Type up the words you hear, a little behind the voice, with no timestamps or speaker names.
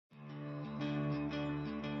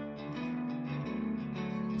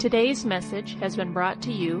Today's message has been brought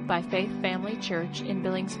to you by Faith Family Church in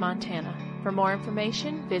Billings, Montana. For more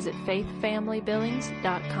information, visit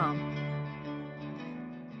faithfamilybillings.com.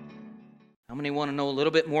 How many want to know a little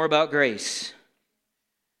bit more about grace?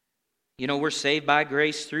 You know, we're saved by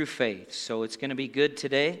grace through faith, so it's going to be good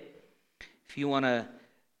today. If you want to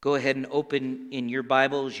go ahead and open in your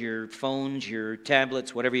Bibles, your phones, your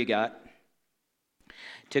tablets, whatever you got,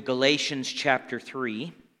 to Galatians chapter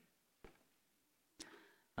 3.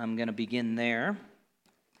 I'm going to begin there.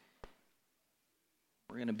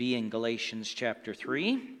 We're going to be in Galatians chapter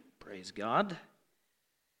 3. Praise God.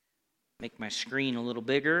 Make my screen a little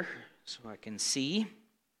bigger so I can see.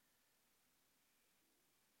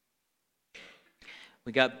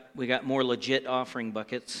 We got more legit offering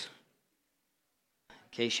buckets, in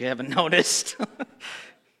case you haven't noticed.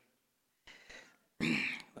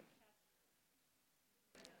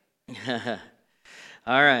 All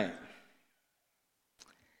right.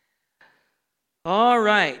 All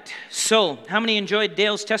right. So, how many enjoyed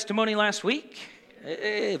Dale's testimony last week?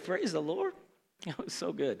 Hey, praise the Lord. It was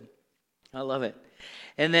so good. I love it.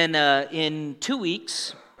 And then in 2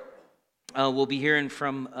 weeks, we'll be hearing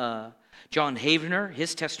from John Havener.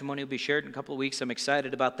 His testimony will be shared in a couple of weeks. I'm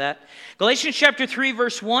excited about that. Galatians chapter 3,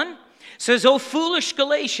 verse 1 says, "O foolish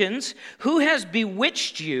Galatians, who has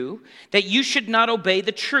bewitched you that you should not obey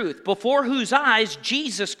the truth, before whose eyes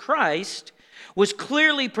Jesus Christ was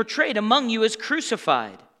clearly portrayed among you as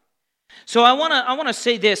crucified?" So I want to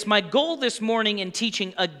say this. My goal this morning in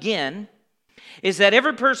teaching again is that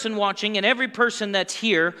every person watching and every person that's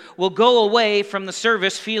here will go away from the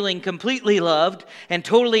service feeling completely loved and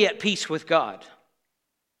totally at peace with God.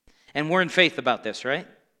 And we're in faith about this, right?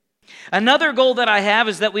 Another goal that I have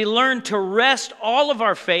is that we learn to rest all of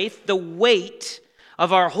our faith, the weight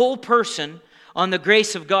of our whole person, on the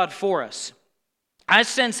grace of God for us. I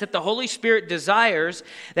sense that the Holy Spirit desires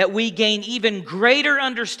that we gain even greater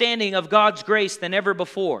understanding of God's grace than ever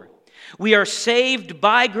before. We are saved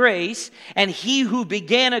by grace, and He who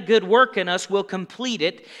began a good work in us will complete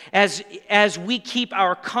it as we keep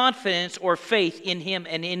our confidence or faith in Him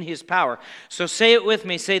and in His power. So say it with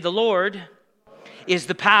me. Say, "The Lord is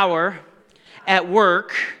the power at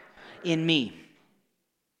work in me."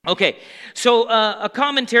 Okay, so a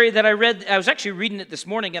commentary that I read, I was actually reading it this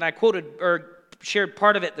morning, and I quoted or shared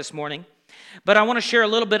part of it this morning, but I want to share a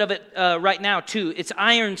little bit of it right now too. It's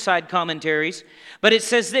Ironside Commentaries, but it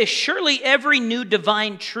says this: "Surely every new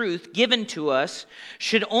divine truth given to us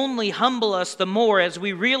should only humble us the more as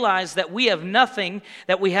we realize that we have nothing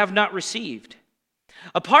that we have not received.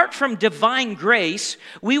 Apart from divine grace,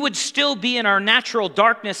 we would still be in our natural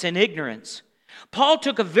darkness and ignorance." Paul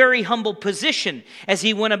took a very humble position as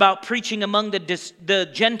he went about preaching among the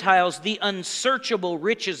Gentiles the unsearchable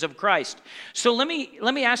riches of Christ. So let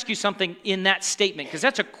me ask you something in that statement, because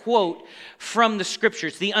that's a quote from the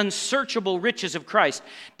Scriptures, the unsearchable riches of Christ.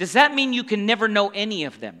 Does that mean you can never know any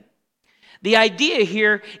of them? The idea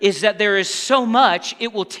here is that there is so much,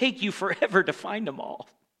 it will take you forever to find them all.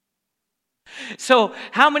 So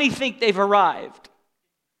how many think they've arrived?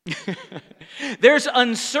 There's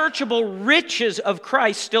unsearchable riches of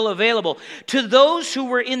Christ still available. To those who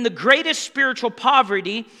were in the greatest spiritual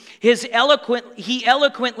poverty, he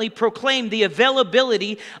eloquently proclaimed the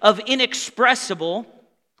availability of inexpressible,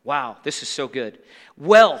 wow, this is so good,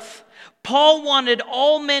 wealth. Paul wanted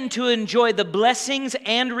all men to enjoy the blessings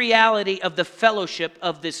and reality of the fellowship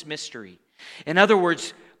of this mystery. In other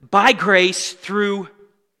words, by grace through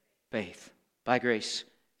faith. By grace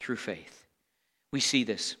through faith. We see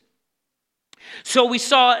this. So we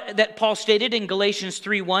saw that Paul stated in Galatians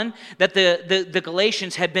 3:1 that the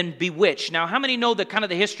Galatians had been bewitched. Now, how many know the kind of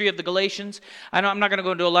the history of the Galatians? I'm not going to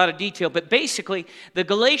go into a lot of detail, but basically the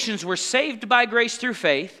Galatians were saved by grace through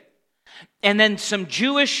faith, and then some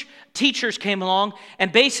Jewish teachers came along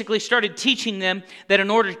and basically started teaching them that in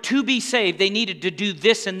order to be saved, they needed to do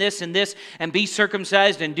this and this and this and be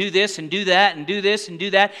circumcised and do this and do that and do this and do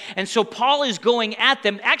that. And so Paul is going at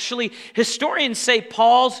them. Actually, historians say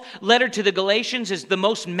Paul's letter to the Galatians is the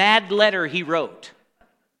most mad letter he wrote.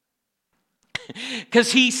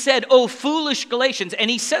 Because he said, "Oh, foolish Galatians," and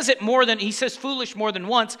he says foolish more than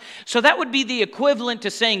once. So that would be the equivalent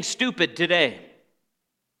to saying stupid today.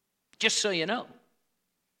 Just so you know.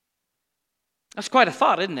 That's quite a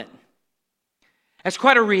thought, isn't it? That's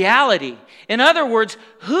quite a reality. In other words,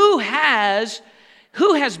 who has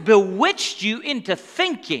bewitched you into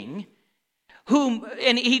thinking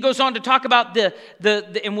and he goes on to talk about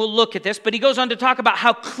and we'll look at this, but he goes on to talk about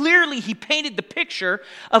how clearly he painted the picture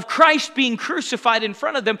of Christ being crucified in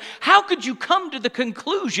front of them. How could you come to the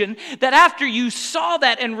conclusion that after you saw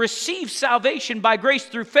that and received salvation by grace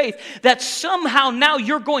through faith, that somehow now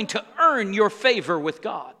you're going to earn your favor with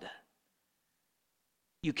God?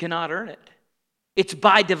 You cannot earn it. It's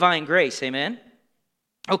by divine grace, amen?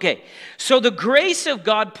 Okay, so the grace of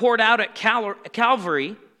God poured out at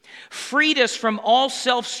Calvary freed us from all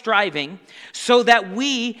self-striving so that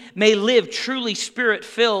we may live truly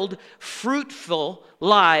spirit-filled, fruitful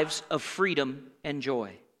lives of freedom and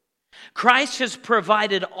joy. Christ has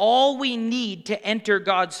provided all we need to enter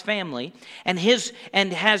God's family and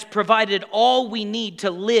has provided all we need to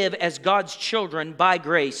live as God's children by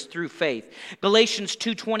grace through faith. Galatians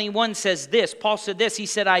 2:21 says this. Paul said this. He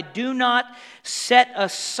said, I do not set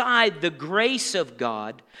aside the grace of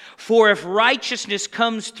God, for if righteousness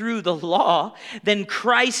comes through the law, then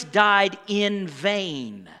Christ died in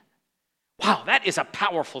vain. Wow, that is a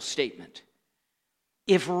powerful statement.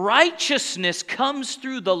 If righteousness comes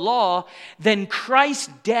through the law, then Christ's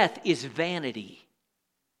death is vanity.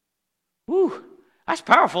 Whew, that's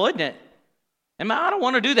powerful, isn't it? And I don't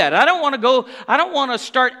want to do that. I don't want to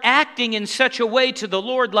start acting in such a way to the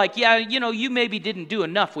Lord like, yeah, you maybe didn't do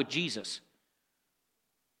enough with Jesus.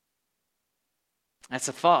 That's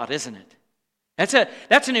a thought, isn't it?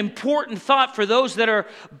 That's an important thought for those that are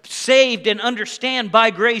saved and understand by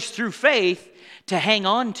grace through faith to hang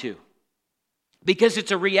on to. Because it's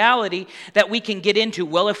a reality that we can get into.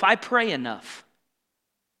 Well, if I pray enough.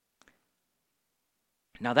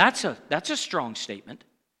 Now that's a strong statement.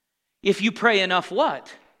 If you pray enough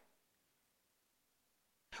what?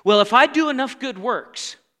 Well, if I do enough good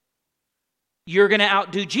works, you're going to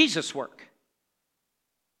outdo Jesus' work.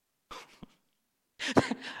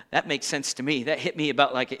 That makes sense to me. That hit me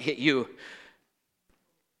about like it hit you.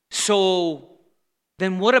 So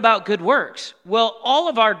then what about good works? Well, all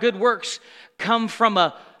of our good works come from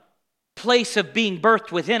a place of being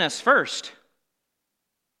birthed within us first.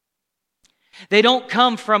 They don't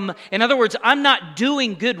come from, in other words, I'm not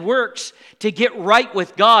doing good works to get right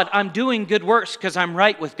with God. I'm doing good works because I'm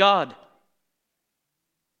right with God.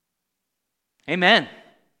 Amen.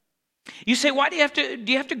 You say, why do you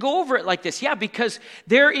have to go over it like this? Yeah, because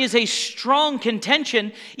there is a strong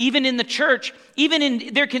contention even in the church.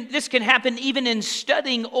 This can happen even in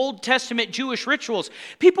studying Old Testament Jewish rituals.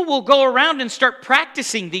 People will go around and start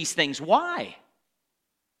practicing these things. Why?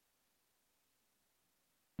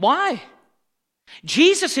 Why?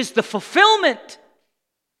 Jesus is the fulfillment.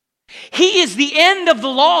 He is the end of the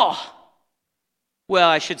law. Well,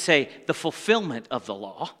 I should say the fulfillment of the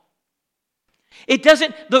law. It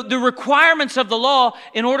doesn't, the requirements of the law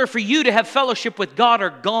in order for you to have fellowship with God are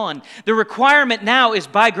gone. The requirement now is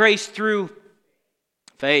by grace through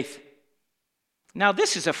faith. Now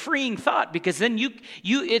this is a freeing thought because then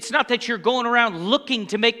it's not that you're going around looking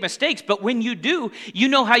to make mistakes, but when you do, you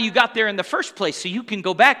know how you got there in the first place, so you can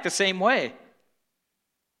go back the same way.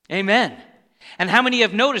 Amen. And how many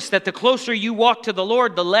have noticed that the closer you walk to the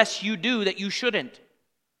Lord, the less you do that you shouldn't?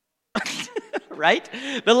 Right?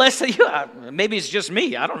 The less that you, maybe it's just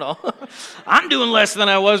me, I don't know. I'm doing less than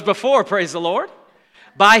I was before, praise the Lord.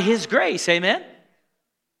 By His grace, amen?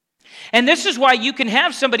 And this is why you can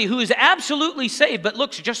have somebody who is absolutely saved but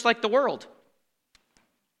looks just like the world.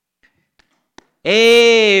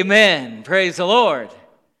 Amen, praise the Lord.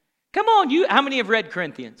 Come on, how many have read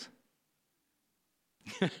Corinthians?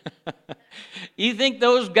 You think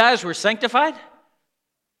those guys were sanctified?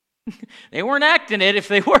 They weren't acting it if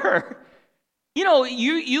they were.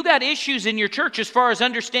 You got issues in your church as far as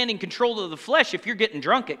understanding control of the flesh if you're getting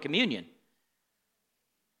drunk at communion.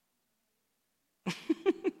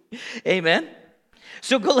 Amen.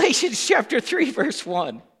 So Galatians chapter 3, verse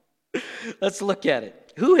 1. Let's look at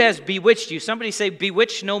it. Who has bewitched you? Somebody say,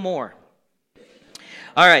 bewitched no more.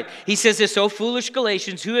 All right. He says this, O foolish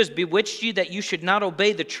Galatians, who has bewitched you that you should not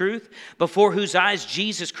obey the truth, before whose eyes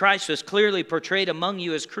Jesus Christ was clearly portrayed among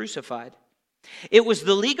you as crucified? It was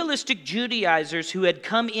the legalistic Judaizers who had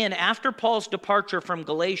come in after Paul's departure from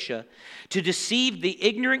Galatia to deceive the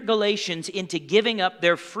ignorant Galatians into giving up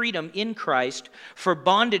their freedom in Christ for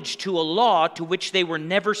bondage to a law to which they were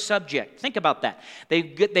never subject. Think about that.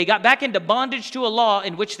 They got back into bondage to a law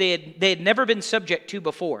in which they had never been subject to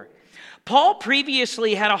before. Paul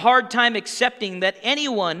previously had a hard time accepting that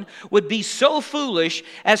anyone would be so foolish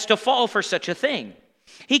as to fall for such a thing.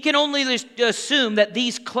 He can only assume that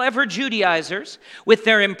these clever Judaizers, with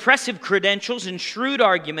their impressive credentials and shrewd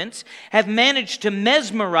arguments, have managed to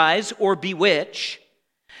mesmerize or bewitch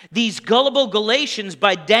these gullible Galatians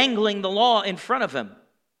by dangling the law in front of them.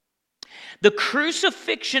 The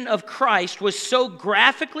crucifixion of Christ was so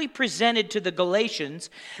graphically presented to the Galatians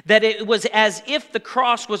that it was as if the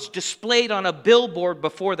cross was displayed on a billboard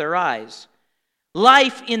before their eyes.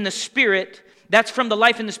 Life in the Spirit, that's from the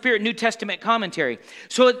Life in the Spirit New Testament commentary.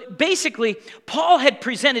 So basically, Paul had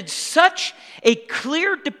presented such a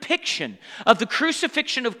clear depiction of the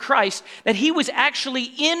crucifixion of Christ that he was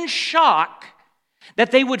actually in shock that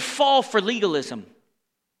they would fall for legalism.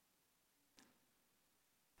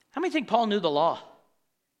 How many think Paul knew the law?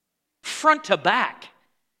 Front to back.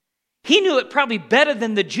 He knew it probably better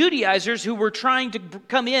than the Judaizers who were trying to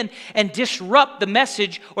come in and disrupt the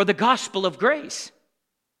message or the gospel of grace.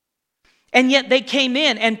 And yet they came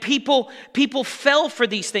in and people fell for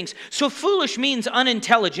these things. So foolish means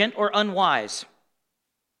unintelligent or unwise.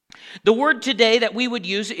 The word today that we would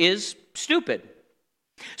use is stupid.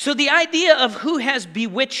 So the idea of who has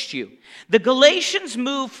bewitched you. The Galatians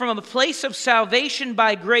moved from a place of salvation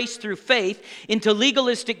by grace through faith into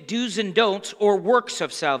legalistic do's and don'ts or works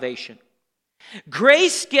of salvation.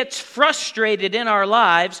 Grace gets frustrated in our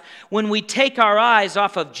lives when we take our eyes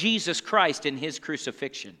off of Jesus Christ and His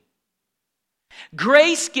crucifixion.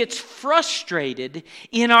 Grace gets frustrated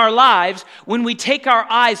in our lives when we take our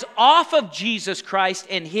eyes off of Jesus Christ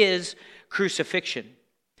and His crucifixion.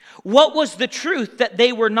 What was the truth that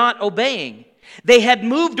they were not obeying? They had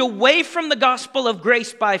moved away from the gospel of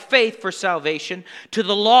grace by faith for salvation to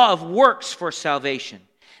the law of works for salvation.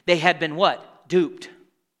 They had been what? Duped.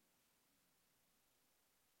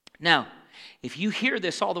 Now, if you hear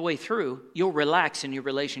this all the way through, you'll relax in your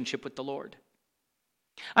relationship with the Lord.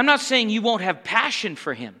 I'm not saying you won't have passion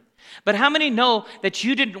for Him, but how many know that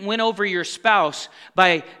you didn't win over your spouse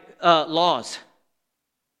by laws?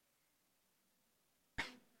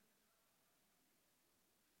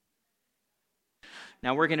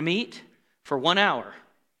 Now we're going to meet for 1 hour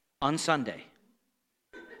on Sunday.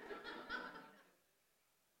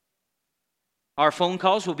 Our phone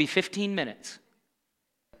calls will be 15 minutes.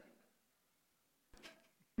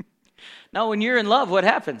 Now, when you're in love, what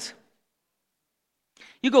happens?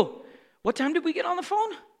 You go, what time did we get on the phone?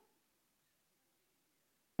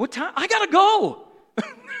 What time? I got to go.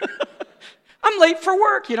 I'm late for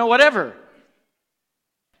work, whatever.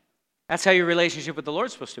 That's how your relationship with the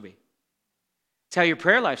Lord's supposed to be. It's how your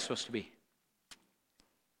prayer life's supposed to be.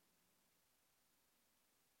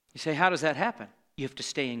 You say, how does that happen? You have to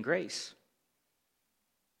stay in grace.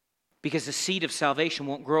 Because the seed of salvation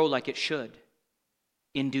won't grow like it should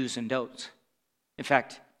in do's and don'ts. In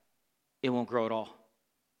fact, it won't grow at all.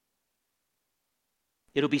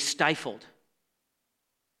 It'll be stifled.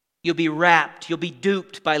 You'll be wrapped. You'll be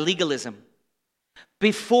duped by legalism.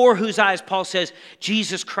 Before whose eyes, Paul says,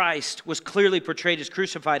 Jesus Christ was clearly portrayed as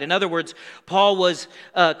crucified. In other words, Paul was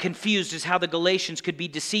confused as how the Galatians could be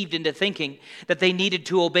deceived into thinking that they needed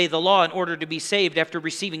to obey the law in order to be saved after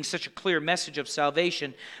receiving such a clear message of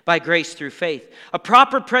salvation by grace through faith. A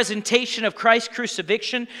proper presentation of Christ's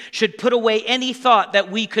crucifixion should put away any thought that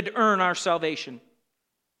we could earn our salvation.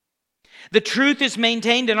 The truth is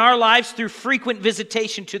maintained in our lives through frequent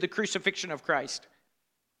visitation to the crucifixion of Christ.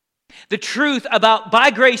 The truth about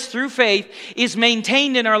by grace through faith is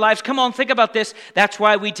maintained in our lives. Come on, think about this. That's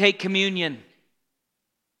why we take communion.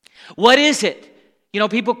 What is it?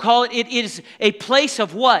 People call it is a place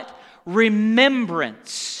of what?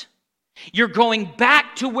 Remembrance. You're going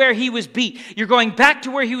back to where He was beat. You're going back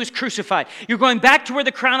to where He was crucified. You're going back to where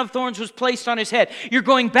the crown of thorns was placed on His head. You're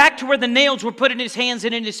going back to where the nails were put in His hands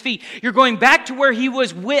and in His feet. You're going back to where He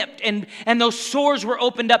was whipped and those sores were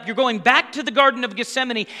opened up. You're going back to the Garden of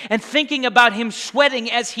Gethsemane and thinking about Him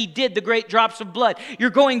sweating as He did the great drops of blood.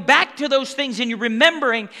 You're going back to those things and you're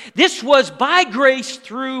remembering this was by grace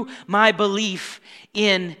through my belief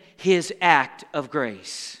in His act of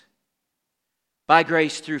grace. By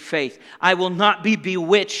grace through faith. I will not be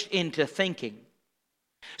bewitched into thinking.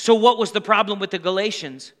 So what was the problem with the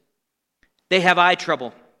Galatians? They have eye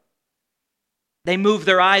trouble. They move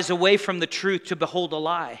their eyes away from the truth to behold a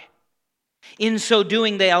lie. In so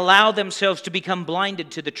doing, they allow themselves to become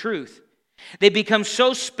blinded to the truth. They become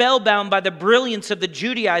so spellbound by the brilliance of the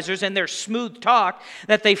Judaizers and their smooth talk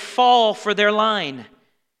that they fall for their line.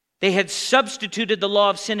 They had substituted the law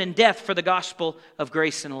of sin and death for the gospel of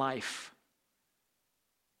grace and life.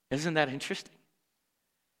 Isn't that interesting?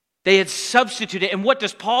 They had substituted. And what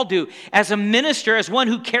does Paul do? As a minister, as one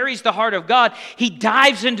who carries the heart of God, he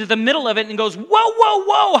dives into the middle of it and goes, whoa, whoa,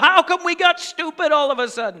 whoa, how come we got stupid all of a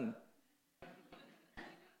sudden?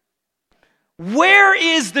 Where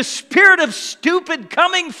is the spirit of stupid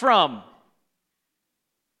coming from?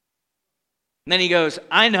 And then he goes,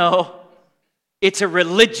 I know, it's a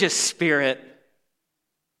religious spirit.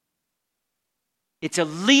 It's a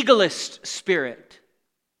legalist spirit.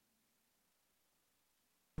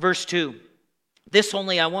 Verse 2, this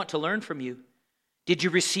only I want to learn from you. Did you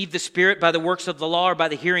receive the Spirit by the works of the law or by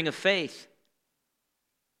the hearing of faith?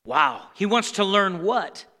 Wow. He wants to learn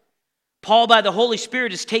what? Paul, by the Holy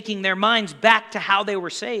Spirit, is taking their minds back to how they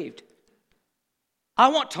were saved. I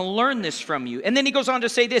want to learn this from you. And then he goes on to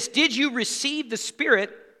say this. Did you receive the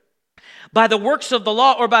Spirit by the works of the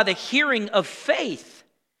law or by the hearing of faith?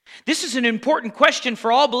 This is an important question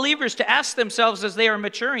for all believers to ask themselves as they are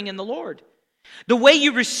maturing in the Lord. The way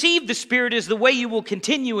you receive the Spirit is the way you will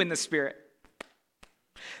continue in the Spirit.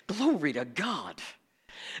 Glory to God.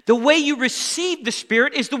 The way you receive the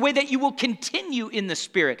Spirit is the way that you will continue in the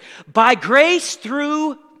Spirit. By grace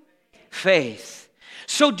through faith.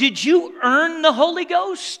 So did you earn the Holy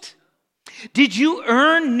Ghost? Did you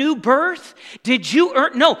earn new birth? Did you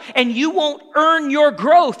earn? No, and you won't earn your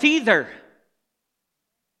growth either.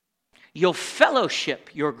 You'll fellowship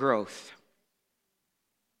your growth.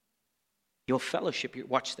 You'll fellowship your,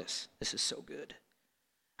 watch this. This is so good.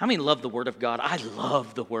 How many love the Word of God? I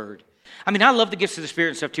love the Word. I mean, I love the gifts of the Spirit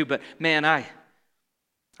and stuff too, but man,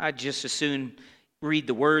 I'd just as soon read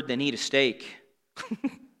the Word than eat a steak.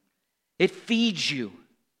 It feeds you.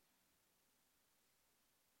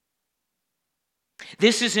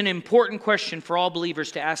 This is an important question for all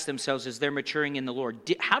believers to ask themselves as they're maturing in the Lord.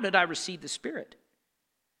 How did I receive the Spirit?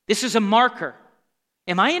 This is a marker.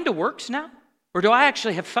 Am I into works now? Or do I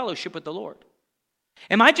actually have fellowship with the Lord?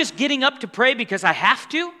 Am I just getting up to pray because I have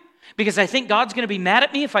to? Because I think God's going to be mad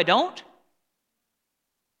at me if I don't?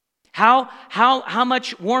 How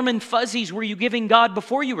much warm and fuzzies were you giving God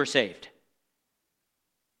before you were saved?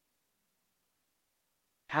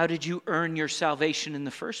 How did you earn your salvation in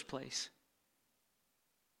the first place?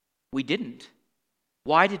 We didn't.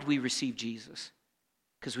 Why did we receive Jesus?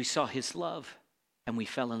 Because we saw His love and we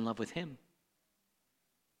fell in love with Him.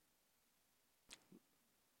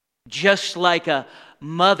 Just like a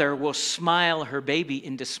mother will smile her baby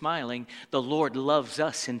into smiling, the Lord loves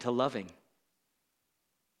us into loving.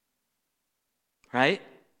 Right?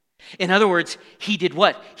 In other words, He did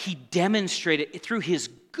what? He demonstrated through His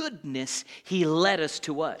goodness, He led us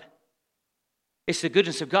to what? It's the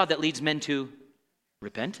goodness of God that leads men to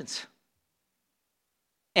repentance.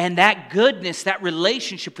 And that goodness, that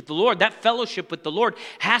relationship with the Lord, that fellowship with the Lord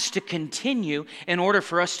has to continue in order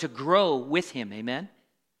for us to grow with Him. Amen?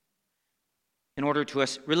 In order to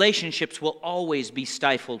us, relationships will always be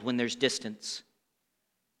stifled when there's distance.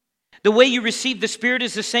 The way you receive the Spirit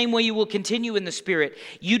is the same way you will continue in the Spirit.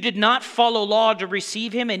 You did not follow law to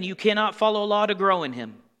receive Him, and you cannot follow law to grow in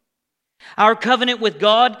Him. Our covenant with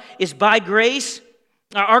God is by grace.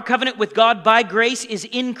 Our covenant with God by grace is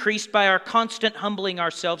increased by our constant humbling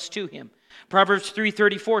ourselves to Him. Proverbs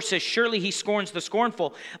 3:34 says, surely He scorns the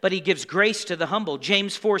scornful, but He gives grace to the humble.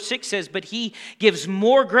 James 4:6 says, but He gives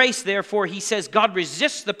more grace, therefore, He says, God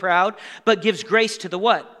resists the proud, but gives grace to the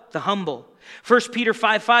what? The humble. 1 Peter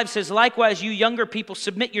 5:5 says, likewise, you younger people,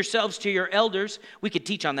 submit yourselves to your elders. We could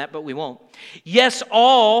teach on that, but we won't. Yes,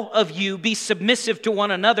 all of you be submissive to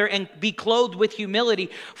one another and be clothed with humility.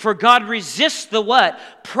 For God resists the what?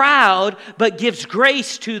 Proud, but gives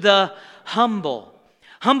grace to the humble.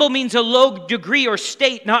 Humble means a low degree or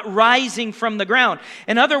state, not rising from the ground.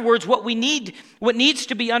 In other words, what needs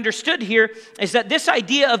to be understood here is that this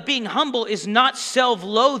idea of being humble is not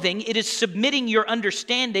self-loathing. It is submitting your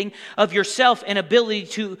understanding of yourself and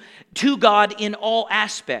ability to God in all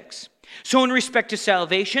aspects. So in respect to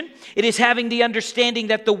salvation, it is having the understanding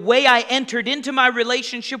that the way I entered into my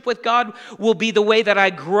relationship with God will be the way that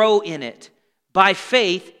I grow in it, by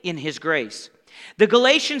faith in His grace. The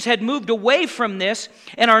Galatians had moved away from this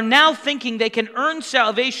and are now thinking they can earn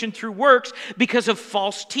salvation through works because of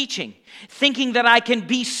false teaching. Thinking that I can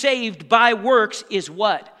be saved by works is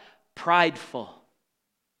what? Prideful.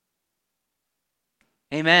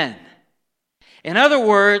 Amen. In other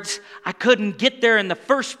words, I couldn't get there in the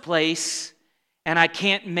first place, and I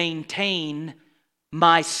can't maintain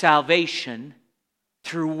my salvation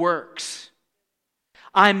through works.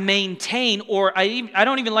 I maintain, or I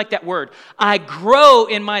don't even like that word. I grow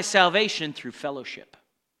in my salvation through fellowship.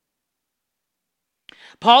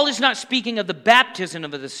 Paul is not speaking of the baptism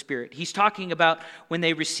of the Spirit. He's talking about when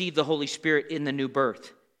they receive the Holy Spirit in the new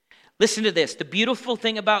birth. Listen to this. The beautiful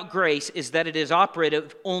thing about grace is that it is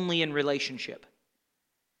operative only in relationship.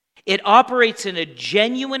 It operates in a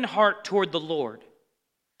genuine heart toward the Lord.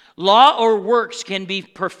 Law or works can be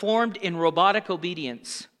performed in robotic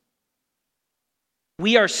obedience.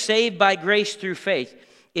 We are saved by grace through faith.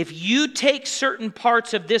 If you take certain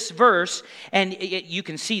parts of this verse, and you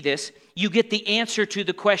can see this, you get the answer to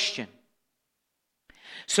the question.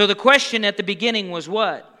 So the question at the beginning was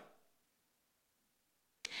what?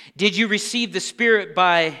 Did you receive the Spirit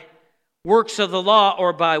by works of the law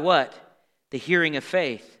or by what? The hearing of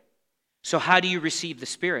faith. So how do you receive the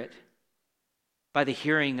Spirit? By the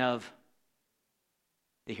hearing of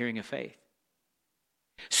faith.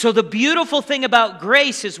 So the beautiful thing about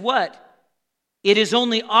grace is what? It is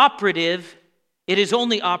only operative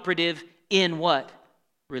in what?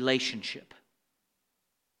 Relationship.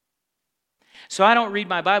 So I don't read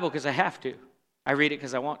my Bible because I have to. I read it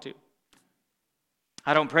because I want to.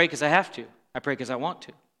 I don't pray because I have to. I pray because I want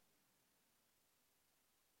to.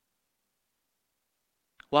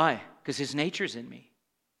 Why? Because His nature's in me.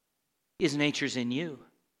 His nature's in you.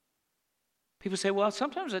 People say, well,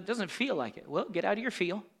 sometimes it doesn't feel like it. Well, get out of your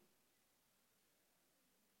feel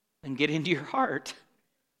and get into your heart.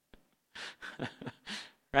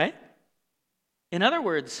 Right? In other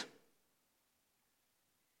words,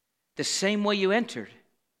 the same way you entered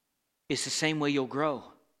is the same way you'll grow.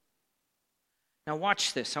 Now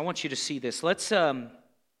watch this. I want you to see this.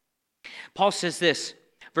 Paul says this,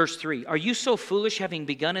 verse 3. Are you so foolish, having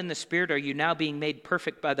begun in the Spirit, are you now being made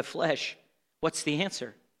perfect by the flesh? What's the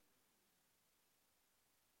answer?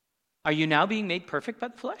 Are you now being made perfect by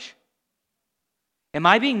the flesh? Am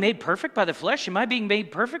I being made perfect by the flesh? Am I being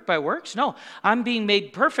made perfect by works? No, I'm being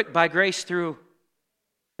made perfect by grace through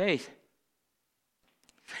faith.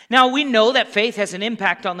 Now, we know that faith has an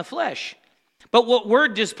impact on the flesh. But what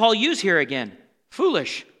word does Paul use here again?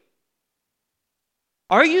 Foolish.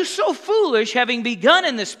 Are you so foolish, having begun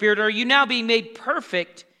in the Spirit, or are you now being made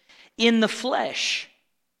perfect in the flesh?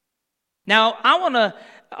 Now, I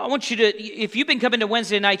want you to, if you've been coming to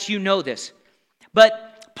Wednesday nights, you know this.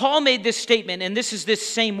 But Paul made this statement, and this is this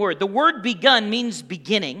same word. The word begun means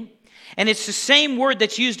beginning. And it's the same word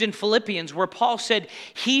that's used in Philippians where Paul said,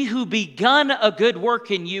 he who begun a good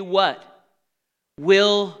work in you, what?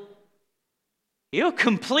 He'll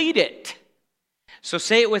complete it. So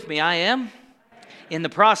say it with me. I am in the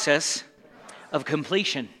process of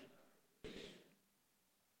completion.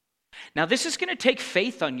 Now this is going to take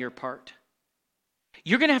faith on your part.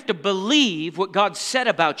 You're going to have to believe what God said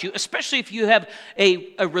about you, especially if you have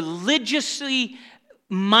a religiously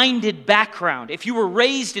minded background. If you were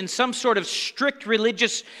raised in some sort of strict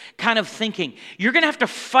religious kind of thinking, you're going to have to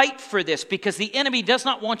fight for this because the enemy does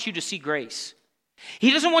not want you to see grace.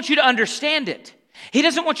 He doesn't want you to understand it. He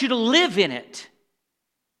doesn't want you to live in it.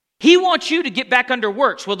 He wants you to get back under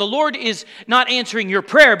works. Well, the Lord is not answering your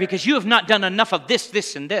prayer because you have not done enough of this,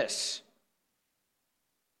 this, and this.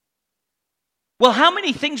 Well, how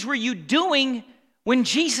many things were you doing when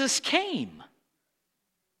Jesus came?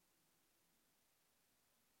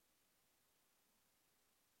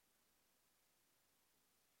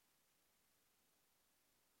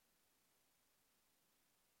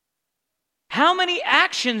 How many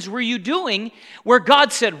actions were you doing where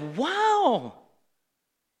God said, wow,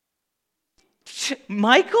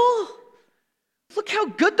 Michael, look how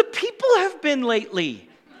good the people have been lately.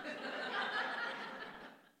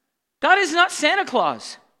 God is not Santa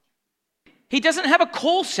Claus. He doesn't have a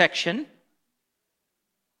coal section.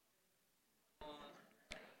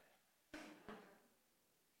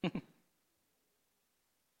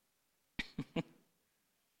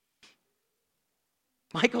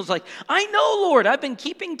 Michael's like, I know, Lord, I've been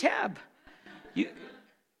keeping tab. You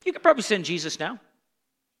could probably send Jesus now.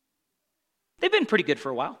 They've been pretty good for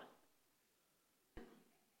a while.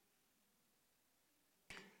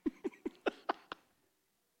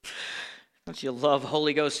 Don't you love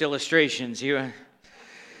Holy Ghost illustrations? You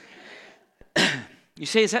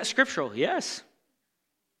say, is that scriptural? Yes.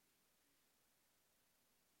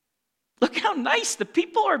 Look how nice the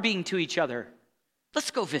people are being to each other.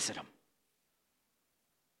 Let's go visit them.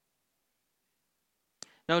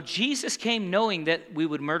 No, Jesus came knowing that we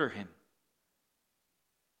would murder him.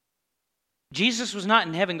 Jesus was not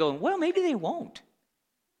in heaven going, well, maybe they won't.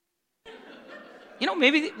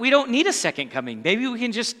 Maybe we don't need a second coming. Maybe we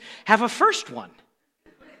can just have a first one.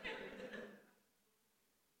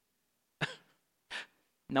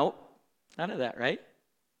 Nope, none of that, right?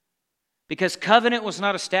 Because covenant was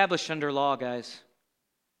not established under law, guys.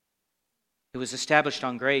 It was established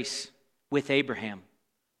on grace with Abraham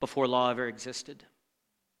before law ever existed.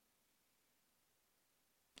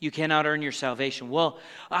 You cannot earn your salvation. Well,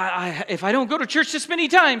 if I don't go to church this many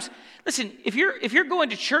times, listen, if you're going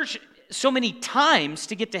to church so many times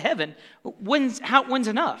to get to heaven, when's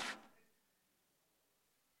enough?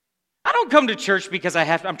 I don't come to church because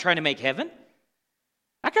I'm trying to make heaven.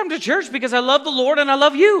 I come to church because I love the Lord and I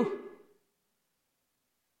love you.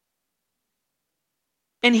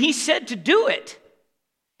 And He said to do it.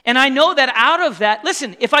 And I know that out of that,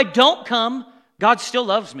 listen, if I don't come, God still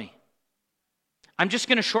loves me. I'm just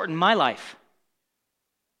going to shorten my life.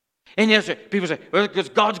 And yes, people say, well, because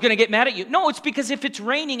God's going to get mad at you. No, it's because if it's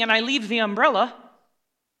raining and I leave the umbrella.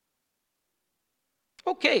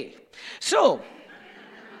 Okay, so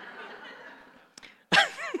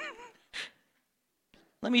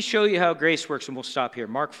let me show you how grace works, and we'll stop here.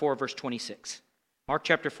 Mark 4, verse 26. Mark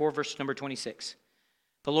chapter 4, verse number 26.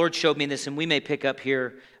 The Lord showed me this, and we may pick up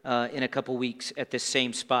here in a couple weeks at this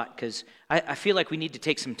same spot, because I feel like we need to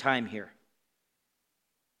take some time here.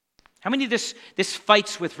 How many of this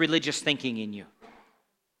fights with religious thinking in you?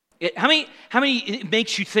 How many it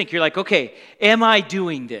makes you think, you're like, okay, am I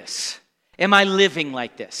doing this? Am I living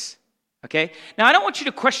like this? Okay? Now, I don't want you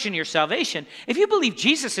to question your salvation. If you believe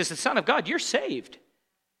Jesus is the Son of God, you're saved.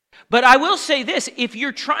 But I will say this, if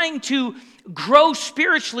you're trying to grow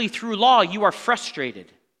spiritually through law, you are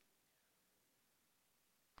frustrated.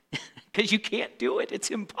 Because you can't do it. It's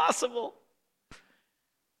impossible.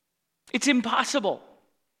 It's impossible.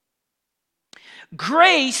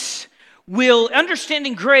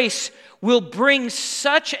 Understanding grace will bring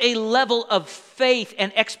such a level of faith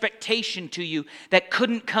and expectation to you that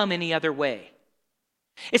couldn't come any other way.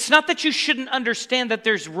 It's not that you shouldn't understand that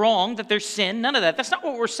there's wrong, that there's sin, none of that. That's not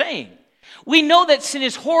what we're saying. We know that sin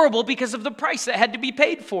is horrible because of the price that had to be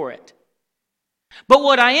paid for it. But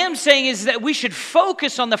what I am saying is that we should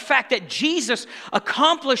focus on the fact that Jesus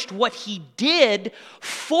accomplished what he did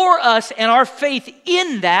for us, and our faith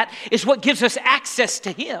in that is what gives us access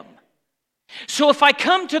to him. So if I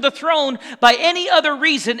come to the throne by any other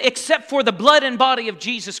reason except for the blood and body of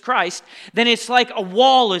Jesus Christ, then it's like a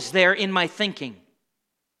wall is there in my thinking.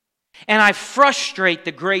 And I frustrate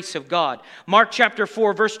the grace of God. Mark chapter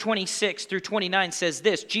 4, verse 26 through 29 says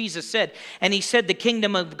this. Jesus said, and he said, the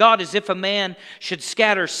kingdom of God is if a man should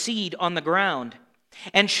scatter seed on the ground,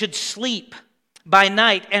 and should sleep by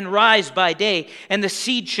night and rise by day, and the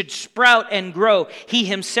seed should sprout and grow. He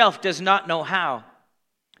himself does not know how.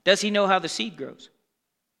 Does he know how the seed grows?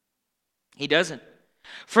 He doesn't.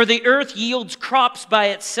 For the earth yields crops by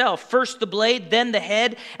itself. First the blade, then the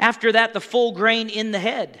head. After that, the full grain in the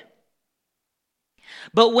head.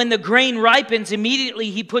 But when the grain ripens, immediately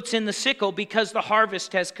he puts in the sickle because the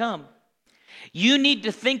harvest has come. You need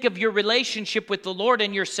to think of your relationship with the Lord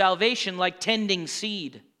and your salvation like tending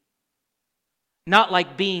seed, not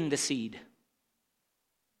like being the seed.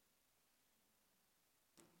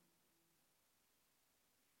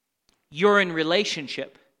 You're in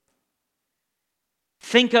relationship.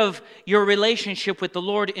 Think of your relationship with the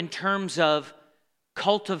Lord in terms of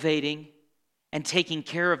cultivating and taking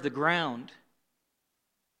care of the ground.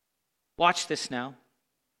 Watch this now.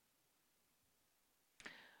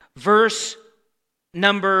 Verse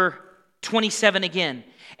number 27 again.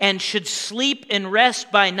 And should sleep and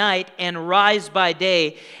rest by night and rise by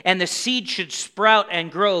day, and the seed should sprout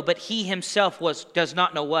and grow, but he himself does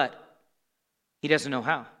not know what? He doesn't know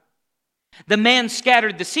how. The man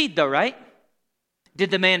scattered the seed though, right?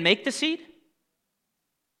 Did the man make the seed?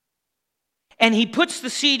 And he puts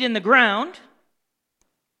the seed in the ground,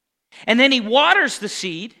 and then he waters the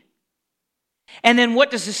seed, and then what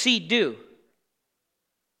does the seed do?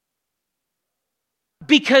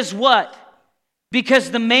 Because what?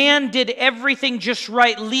 Because the man did everything just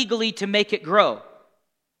right legally to make it grow.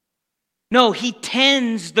 No, he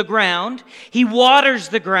tends the ground. He waters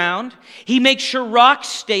the ground. He makes sure rocks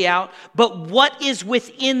stay out. But what is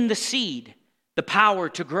within the seed? The power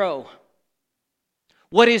to grow.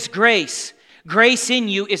 What is grace? Grace in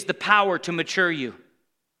you is the power to mature you.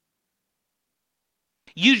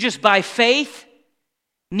 You just by faith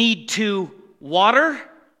need to water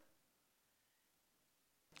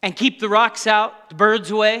and keep the rocks out, the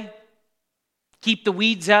birds away, keep the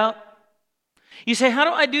weeds out. You say, how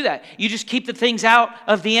do I do that? You just keep the things out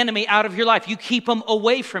of the enemy out of your life. You keep them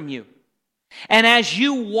away from you. And as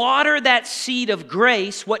you water that seed of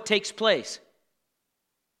grace, what takes place?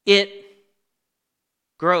 It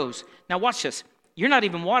grows. Now watch this. You're not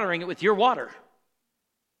even watering it with your water.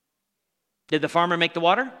 Did the farmer make the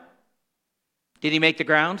water? Did he make the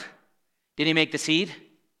ground? Did he make the seed?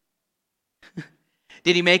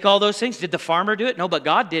 Did he make all those things? Did the farmer do it? No, but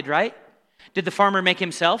God did, right? Did the farmer make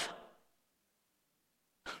himself?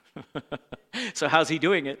 So how's he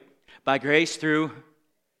doing it? By grace through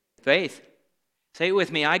faith. Say it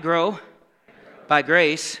with me. I grow by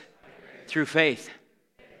grace through faith.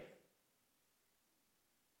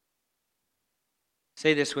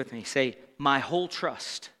 Say this with me. Say, my whole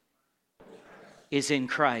trust is in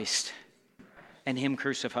Christ and him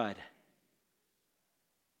crucified.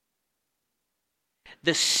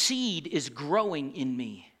 The seed is growing in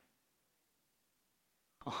me.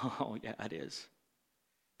 Oh, yeah, it is.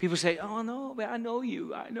 People say, oh, no, but I know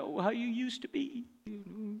you. I know how you used to be.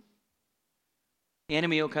 The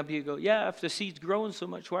enemy will come to you and go, yeah, if the seed's growing so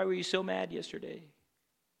much, why were you so mad yesterday?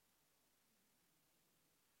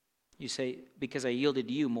 You say, because I yielded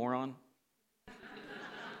to you, moron.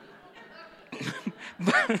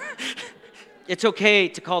 It's okay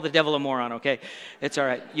to call the devil a moron, okay? It's all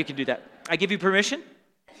right. You can do that. I give you permission.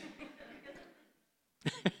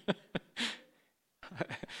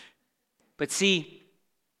 But see,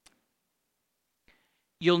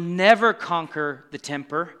 you'll never conquer the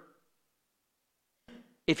temper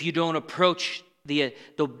if you don't approach the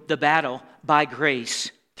battle by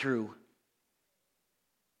grace through.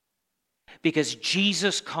 Because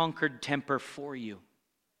Jesus conquered temper for you.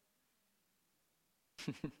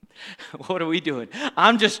 What are we doing?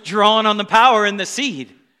 I'm just drawing on the power in the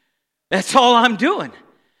seed. That's all I'm doing.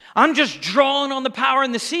 I'm just drawing on the power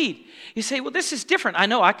in the seed. You say, well, this is different. I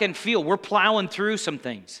know, I can feel we're plowing through some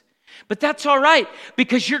things. But that's all right,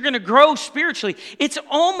 because you're going to grow spiritually. It's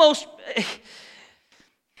almost,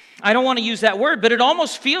 I don't want to use that word, but it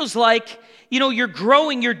almost feels like, you're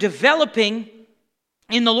growing, you're developing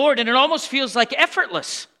in the Lord, and it almost feels like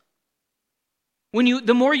effortless.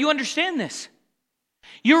 The more you understand this,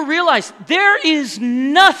 you realize there is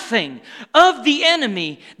nothing of the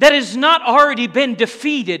enemy that has not already been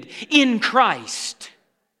defeated in Christ.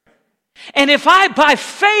 And if I, by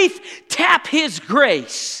faith, tap His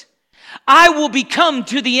grace, I will become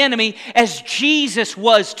to the enemy as Jesus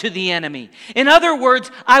was to the enemy. In other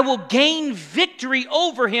words, I will gain victory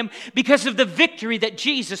over him because of the victory that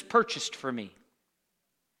Jesus purchased for me.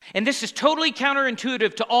 And this is totally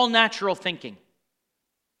counterintuitive to all natural thinking.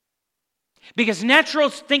 Because natural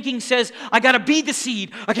thinking says, I got to be the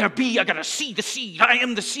seed. I got to see the seed. I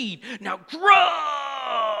am the seed. Now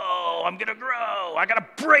grow. I'm going to grow. I got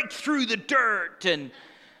to break through the dirt. And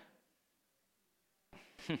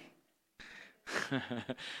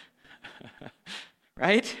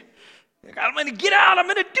right? I'm going to get out. I'm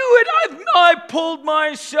going to do it. I pulled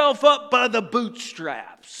myself up by the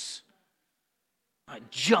bootstraps. I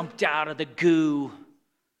jumped out of the goo.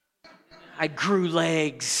 I grew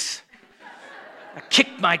legs. I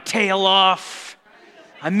kicked my tail off.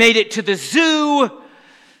 I made it to the zoo.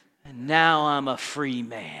 And now I'm a free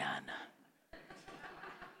man.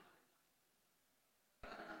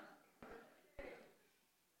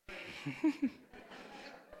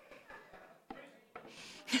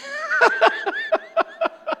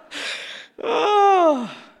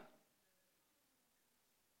 Oh.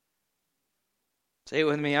 Say it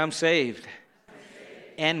with me. I'm saved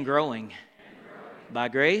and growing by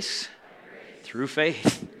grace through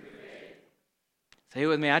faith. Say it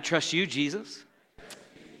with me. I trust you, Jesus.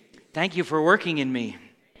 Thank you for working in me.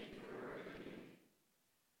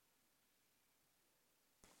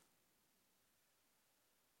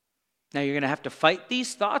 Now you're going to have to fight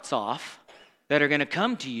these thoughts off that are going to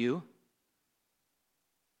come to you.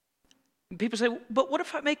 And people say, but what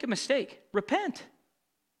if I make a mistake? Repent.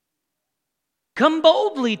 Come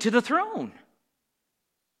boldly to the throne.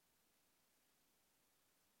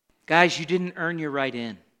 Guys, you didn't earn your right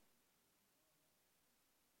in.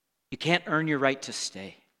 You can't earn your right to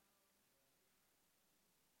stay.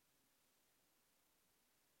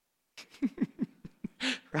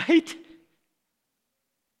 Right?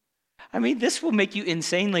 I mean, this will make you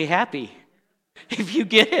insanely happy if you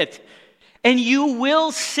get it. And you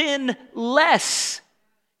will sin less.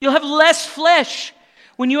 You'll have less flesh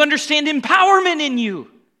when you understand empowerment in you.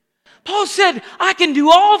 Paul said, I can do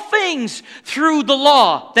all things through the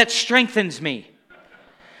law that strengthens me.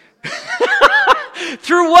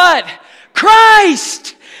 Through what?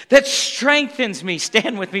 Christ that strengthens me.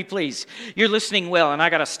 Stand with me, please. You're listening well, and I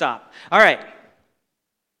got to stop. All right.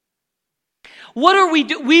 What are we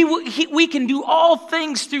do? We can do all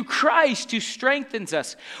things through Christ who strengthens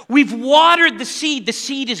us. We've watered the seed. The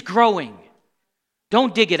seed is growing.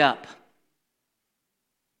 Don't dig it up.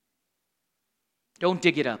 Don't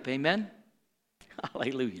dig it up. Amen?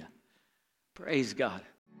 Hallelujah. Praise God.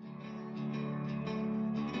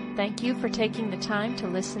 Thank you for taking the time to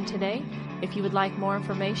listen today. If you would like more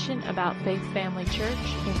information about Faith Family Church,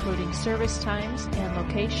 including service times and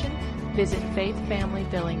location, visit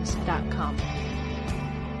faithfamilybillings.com.